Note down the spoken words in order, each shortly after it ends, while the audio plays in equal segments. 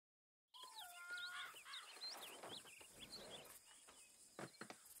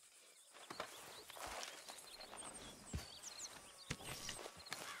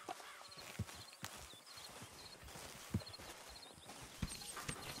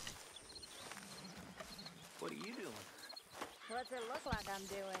What's it look like I'm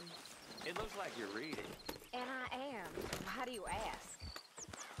doing? It looks like you're reading. And I am. Why do you ask?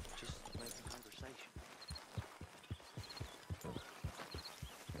 Just making conversation.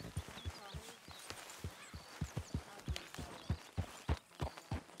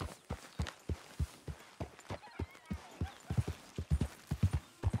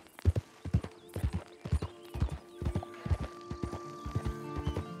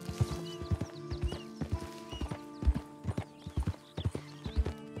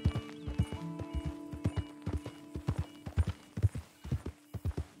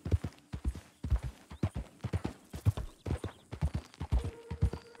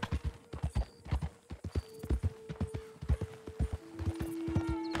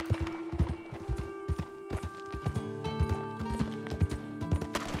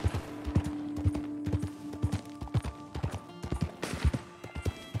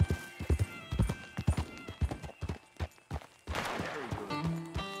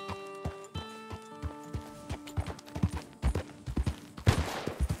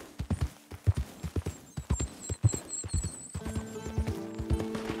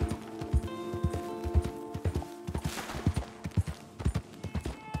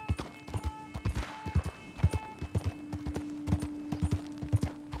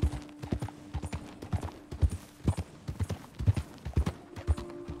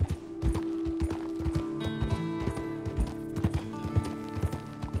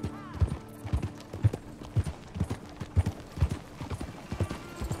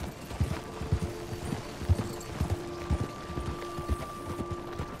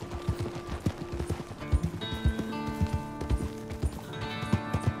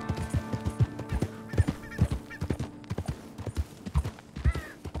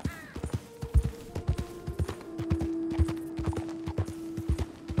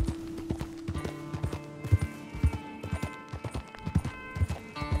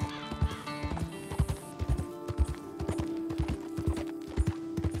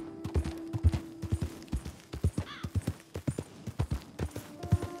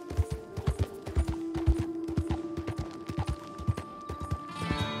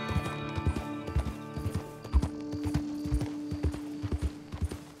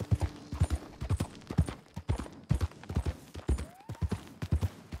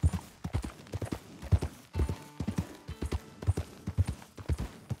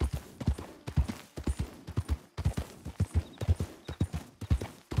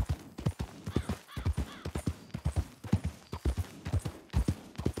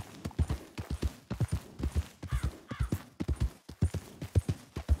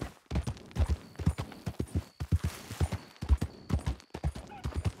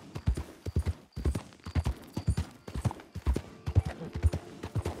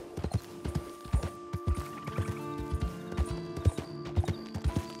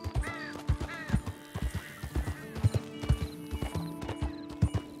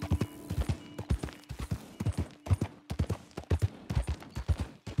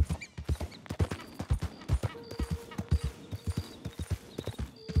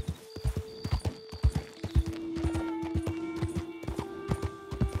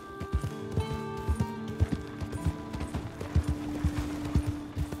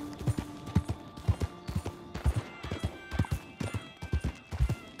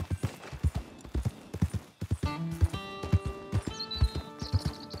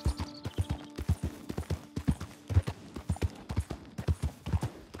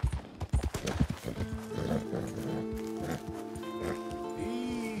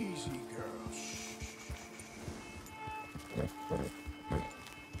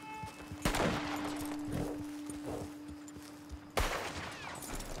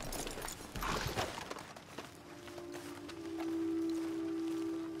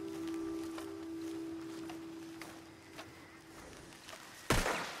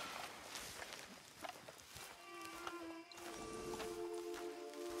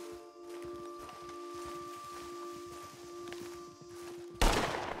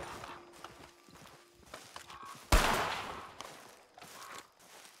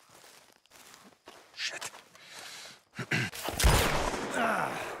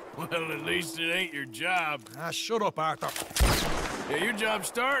 Well, at least it ain't your job. Shut up, Arthur. Yeah, your job's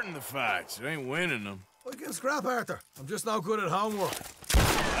starting the fights. It ain't winning them. I can scrap, Arthur. I'm just not good at homework.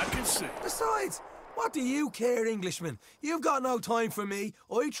 I can see. Besides, what do you care, Englishman? You've got no time for me.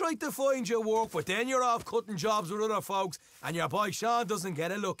 I tried to find you work, but then you're off cutting jobs with other folks, and your boy Sean doesn't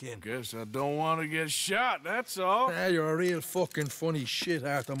get a look in. Guess I don't want to get shot, that's all. You're a real fucking funny shit,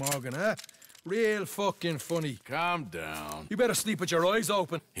 Arthur Morgan, huh? Real fucking funny. Calm down. You better sleep with your eyes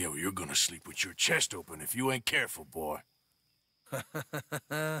open. Yeah, well, you're gonna sleep with your chest open if you ain't careful, boy.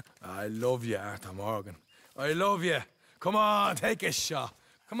 I love you, Arthur Morgan. I love you. Come on, take a shot.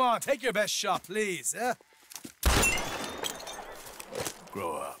 Come on, take your best shot, please, eh?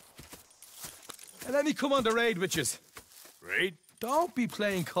 Grow up. And let me come on the raid with yous. Raid? Don't be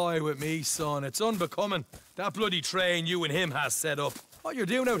playing coy with me, son. It's unbecoming. That bloody train you and him has set up. What you're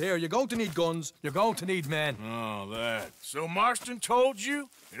doing out here, you're going to need guns, you're going to need men. Oh, that. So Marston told you?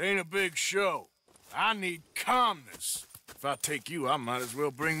 It ain't a big show. I need calmness. If I take you, I might as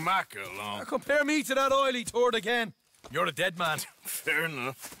well bring Micah along. Now compare me to that oily turd again. You're a dead man. Fair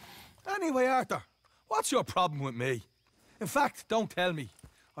enough. Anyway, Arthur, what's your problem with me? In fact, don't tell me.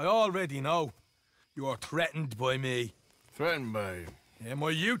 I already know. You're threatened by me. Threatened by you. Yeah, my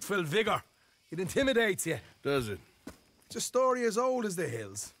youthful vigor. It intimidates you. Does it? It's a story as old as the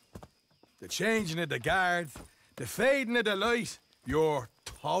hills. The changing of the guard, the fading of the light. You're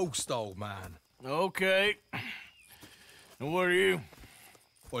toast, old man. Okay. And what are you?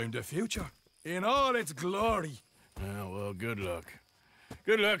 I'm the future, in all its glory. Oh, well, good luck.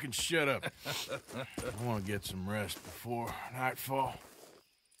 Good luck and shut up. I want to get some rest before nightfall.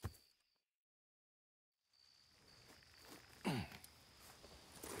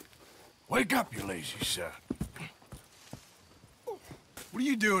 Wake up, you lazy son. What are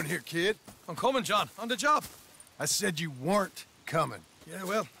you doing here, kid? I'm coming, John. On the job. I said you weren't coming. Yeah,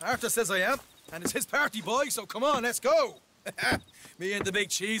 well, Arthur says I am. And it's his party, boy, so come on, let's go. Me and the big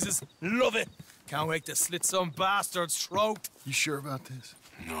cheeses. Love it. Can't wait to slit some bastard's throat. You sure about this?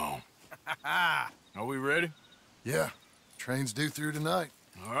 No. Are we ready? Yeah. Train's due through tonight.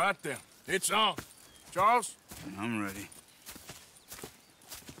 All right, then. It's on. Charles? I'm ready.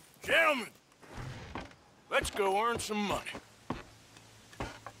 Gentlemen, let's go earn some money.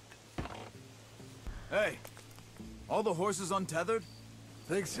 Hey, all the horses untethered?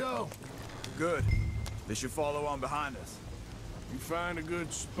 Think so? Good. They should follow on behind us. You find a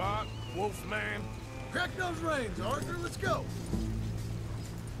good spot, Wolfman? Crack those reins, Arthur. Let's go.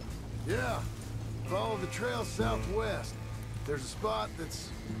 Yeah. Follow the trail southwest. There's a spot that's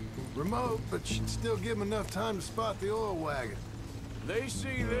remote, but should still give them enough time to spot the oil wagon. They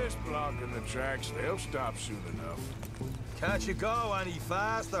see this blocking the tracks, they'll stop soon enough. Can't you go any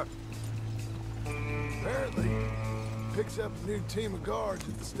faster? Apparently, picks up a new team of guards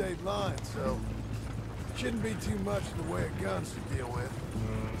at the state line, so shouldn't be too much in the way of guns to deal with.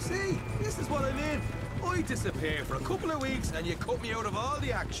 See, this is what I mean. I disappear for a couple of weeks and you cut me out of all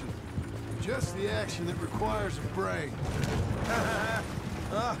the action. Just the action that requires a brain.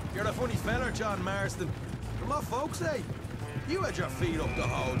 You're a funny fella, John Marston. From what folks say, you had your feet up the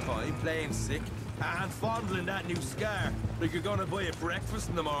whole time, playing sick, and fondling that new scar like you're gonna buy a breakfast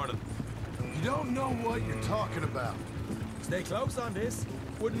in the morning. You don't know what you're talking about. Stay close on this.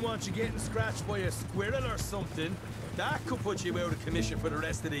 Wouldn't want you getting scratched by a squirrel or something. That could put you out of commission for the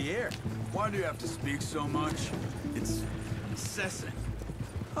rest of the year. Why do you have to speak so much? It's incessant.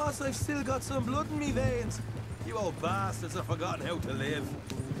 Cause I've still got some blood in me veins. You old bastards have forgotten how to live.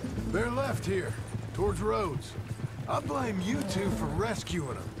 They're left here, towards Rhodes. I blame you two for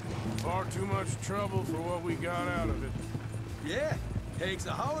rescuing them. Far too much trouble for what we got out of it. Yeah, takes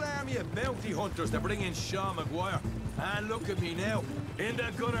a whole army of bounty hunters to bring in Sean McGuire. And look at me now, in the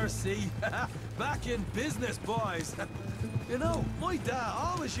gunner sea. Back in business, boys. You know, my dad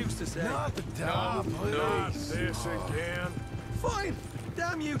always used to say... Not the dog, please. Not this again. Fine,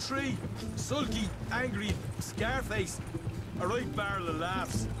 damn you three. Sulky, angry, Scarface. A right barrel of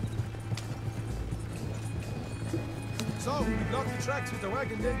laughs. So, we block the tracks with the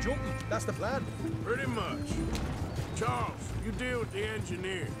wagon, then jumping. That's the plan. Pretty much. Charles, you deal with the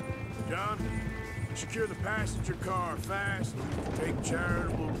engineer. John, secure the passenger car fast, take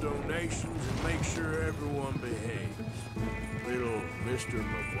charitable donations, and make sure everyone behaves. Little Mr.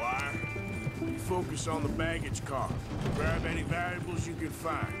 McGuire, you focus on the baggage car. Grab any valuables you can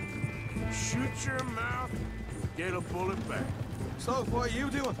find. Shoot your mouth, you'll get a bullet back. So, what are you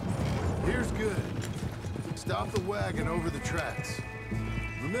doing? Here's good. Stop the wagon over the tracks.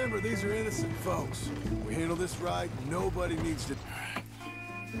 Remember, these are innocent folks. We handle this right, nobody needs to...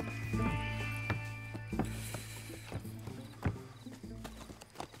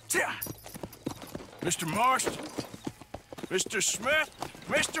 Mr. Marston, Mr. Smith,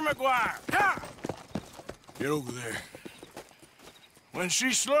 Mr. McGuire, ha! Get over there. When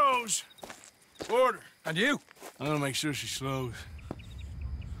she slows, order. And you? I'm gonna make sure she slows.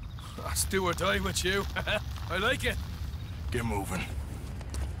 Let's do or die with you. I like it. Get moving.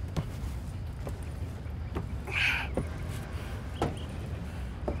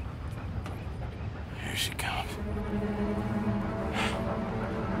 Here she comes.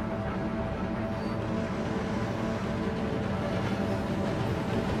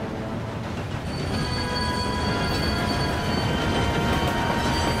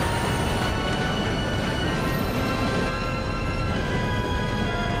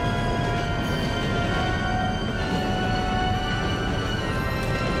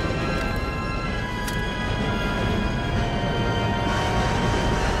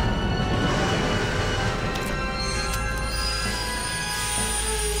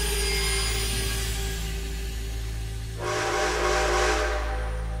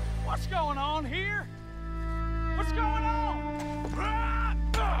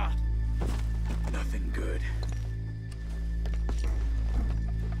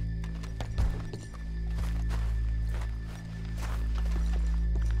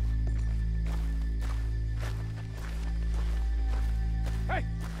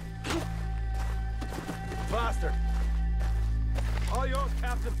 yours,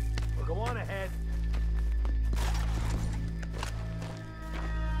 Captain. Well, go on ahead.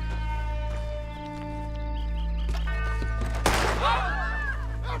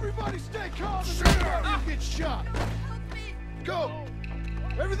 Everybody stay calm and you get shot. Go.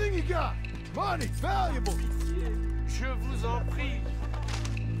 Everything you got. Money, valuable. Je vous en prie.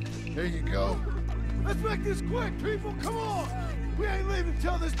 There you go. Let's make this quick, people. Come on. We ain't leaving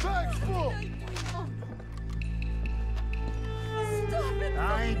till this bag's full.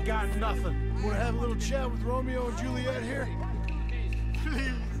 I ain't got nothing. Want to have a little chat with Romeo and Juliet here?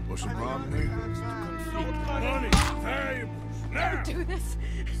 Please. What's the problem here? Money, valuables, now! Don't do this.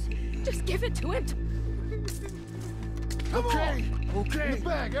 Just give it to him. Come Okay, on. okay. In the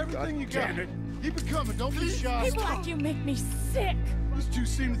bag, everything you got. damn it. Keep it coming. Don't be shy. People like you make me sick. These two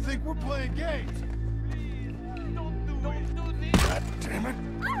seem to think we're playing games. God damn it.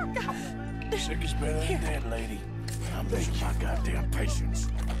 Oh, God. Sick is better than dead, lady. I'm losing my goddamn patience.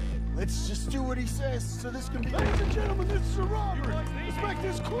 Let's just do what he says so this can be... Ladies and gentlemen, this is a robbery. Let's make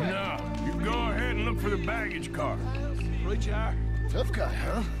this quick. No, you go ahead and look for the baggage car. Right, you are. Tough guy,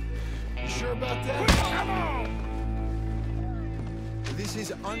 huh? You sure about that? Come on! This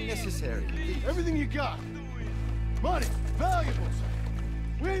is unnecessary. Everything you got. Money, valuables.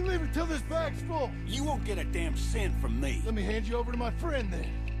 We ain't leaving till this bag's full. You won't get a damn cent from me. Let me hand you over to my friend then.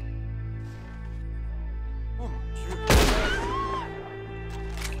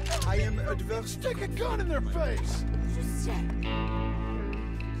 I am adverse. Stick a gun in their face.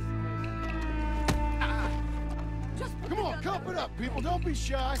 Come on, cup it up, people. Don't be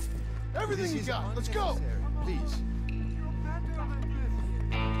shy. Everything This you is got. Let's go. unnecessary. Please.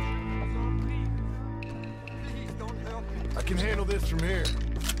 I can handle this from here.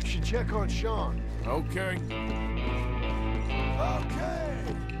 You should check on Sean. Okay. Okay.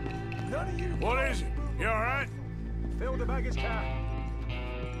 None of you. What is it? You all right? Fill the baggage car.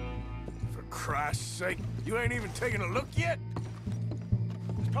 For Christ's sake, you ain't even taking a look yet?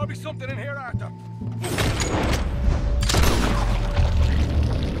 There's probably something in here, Arthur.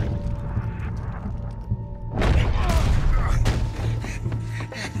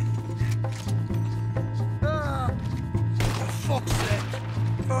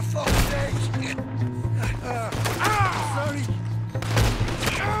 For fuck's sake! Sorry.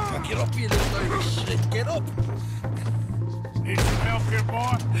 Get up, you little dirty shit. Get up. Need some help here,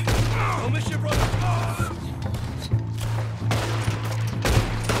 boy? Don't miss your brother.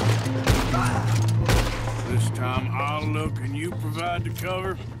 This time I'll look and you provide the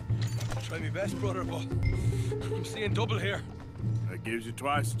cover. Try my best, brother, but I'm seeing double here. That gives you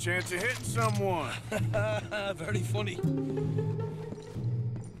twice the chance of hitting someone. Very funny.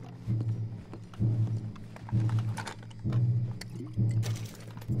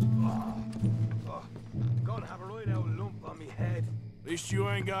 Gonna have a right out lump on me head. At least you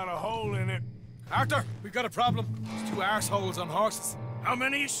ain't got a hole in it. Arthur, we've got a problem. There's two arseholes on horses. How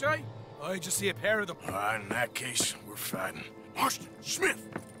many you say? I just see a pair of them. In that case, we're fighting. Marston, Smith,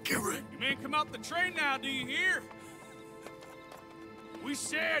 get ready. You men come out the train now, do you hear? We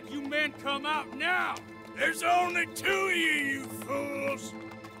said you men come out now. There's only two of you fools.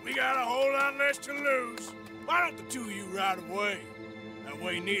 We got a whole lot less to lose. Why don't the two of you ride away? That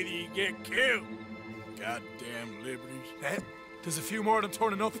way neither of you get killed. Goddamn liberties. There's a few more of them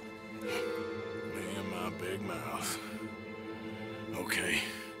turning up. Me and my big mouth. Okay,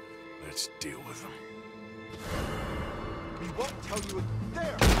 let's deal with them. We won't tell you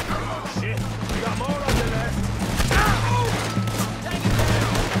there. Shit, we got more on the left.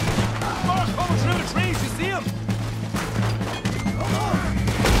 More coming through the trees, you see them? Come on!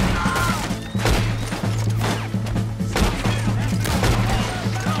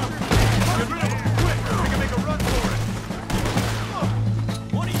 Get rid of them, quick! We can make a run for it.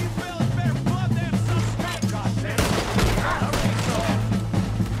 One of you fellas better blood them suspect, goddammit!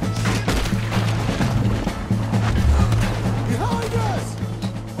 Behind us!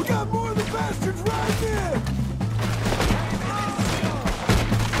 We got more of the bastards right here!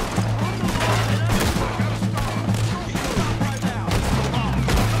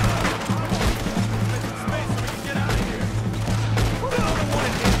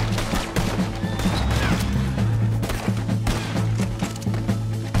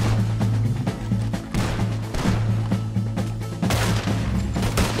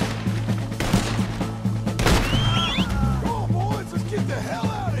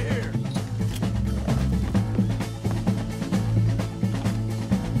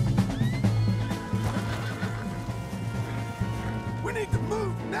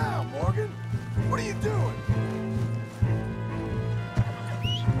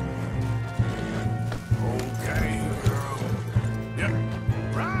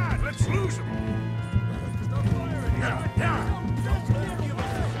 Crucible! Yeah.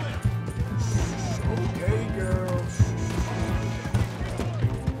 Okay, girl.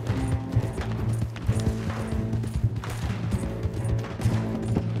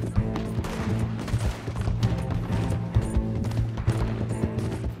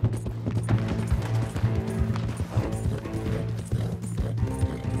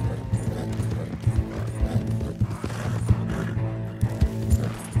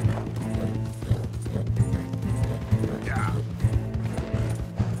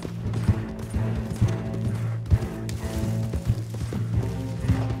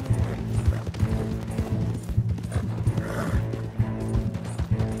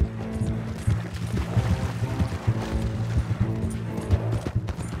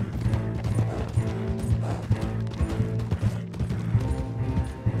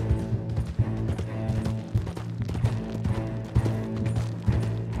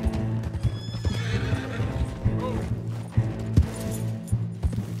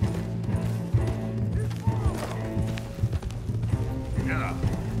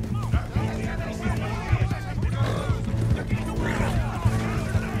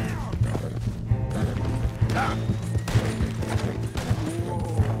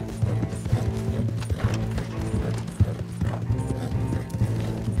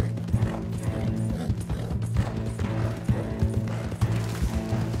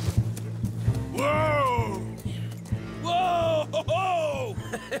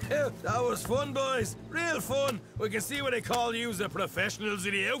 That was fun, boys. Real fun. We can see what they call you the professionals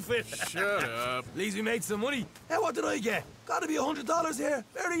in the outfit. Shut up. At least we made some money. Hey, what did I get? Gotta be $100 here.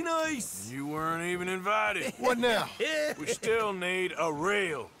 Very nice. You weren't even invited. What now? We still need a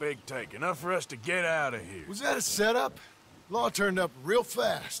real big take, enough for us to get out of here. Was that a setup? Law turned up real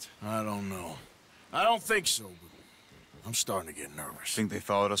fast. I don't know. I don't think so, but I'm starting to get nervous. Think they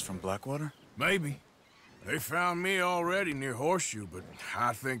followed us from Blackwater? Maybe. They found me already near Horseshoe, but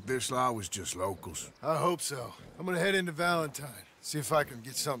I think this lot was just locals. I hope so. I'm gonna head into Valentine, see if I can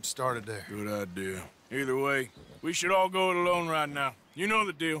get something started there. Good idea. Either way, we should all go it alone right now. You know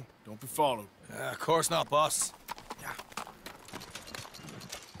the deal. Don't be followed. Of course not, boss.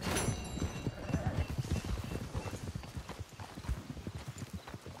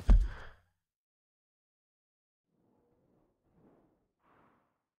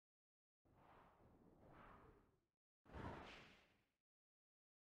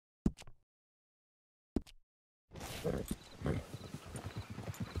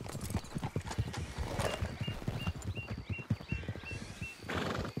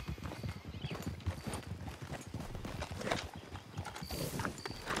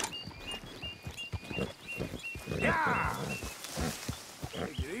 Yeah!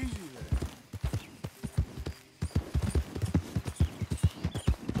 Take it easy there.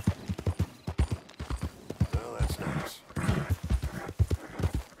 Well, that's nice.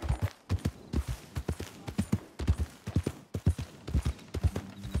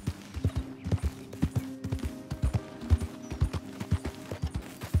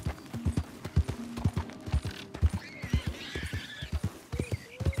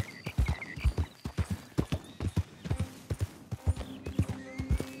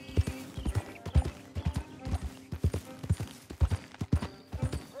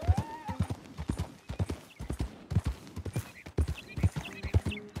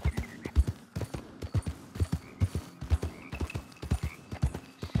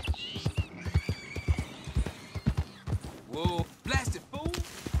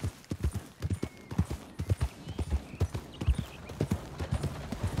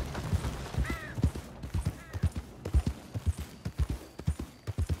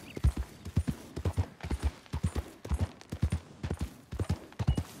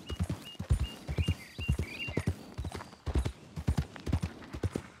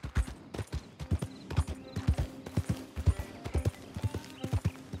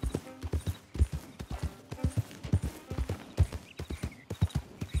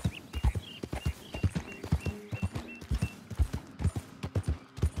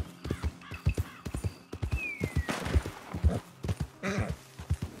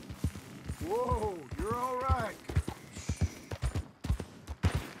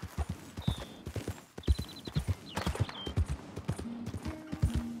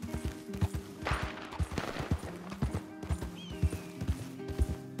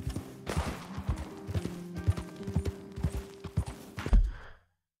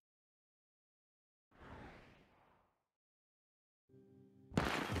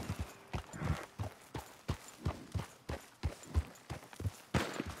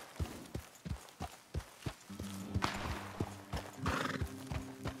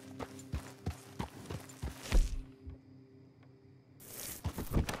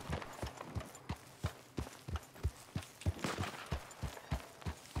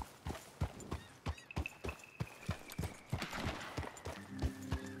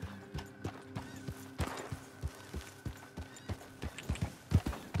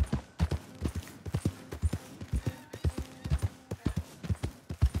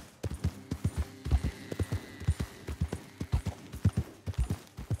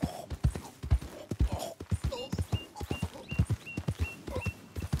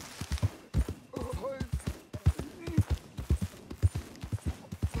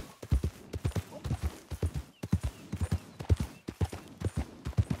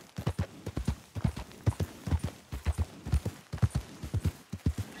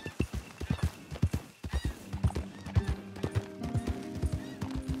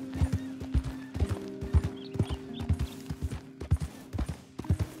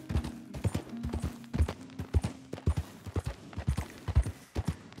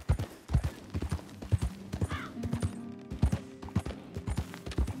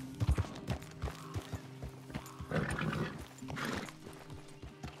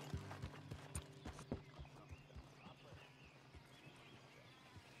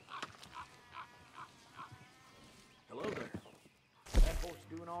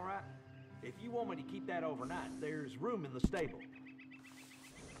 all right? If you want me to keep that overnight, there's room in the stable.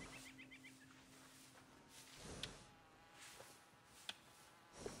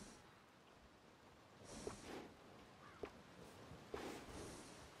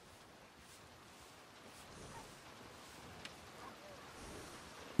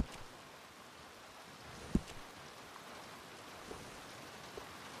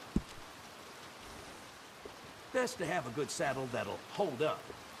 Best to have a good saddle that'll hold up.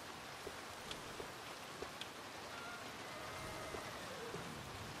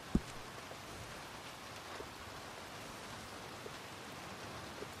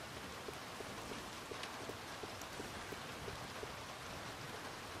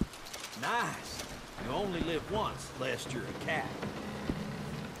 Nice. You only live once, lest you're a cat.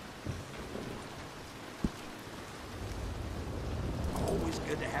 Always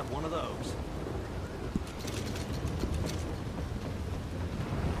good to have one of those.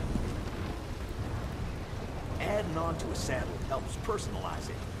 Adding on to a saddle helps personalize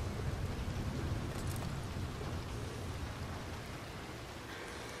it.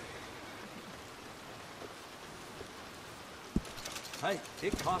 Hey,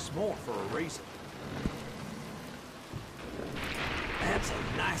 it costs more for a reason. That's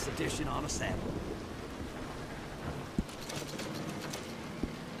a nice addition on a saddle.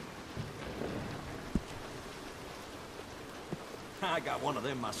 I got one of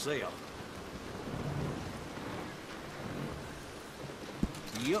them myself.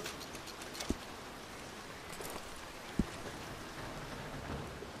 Yep,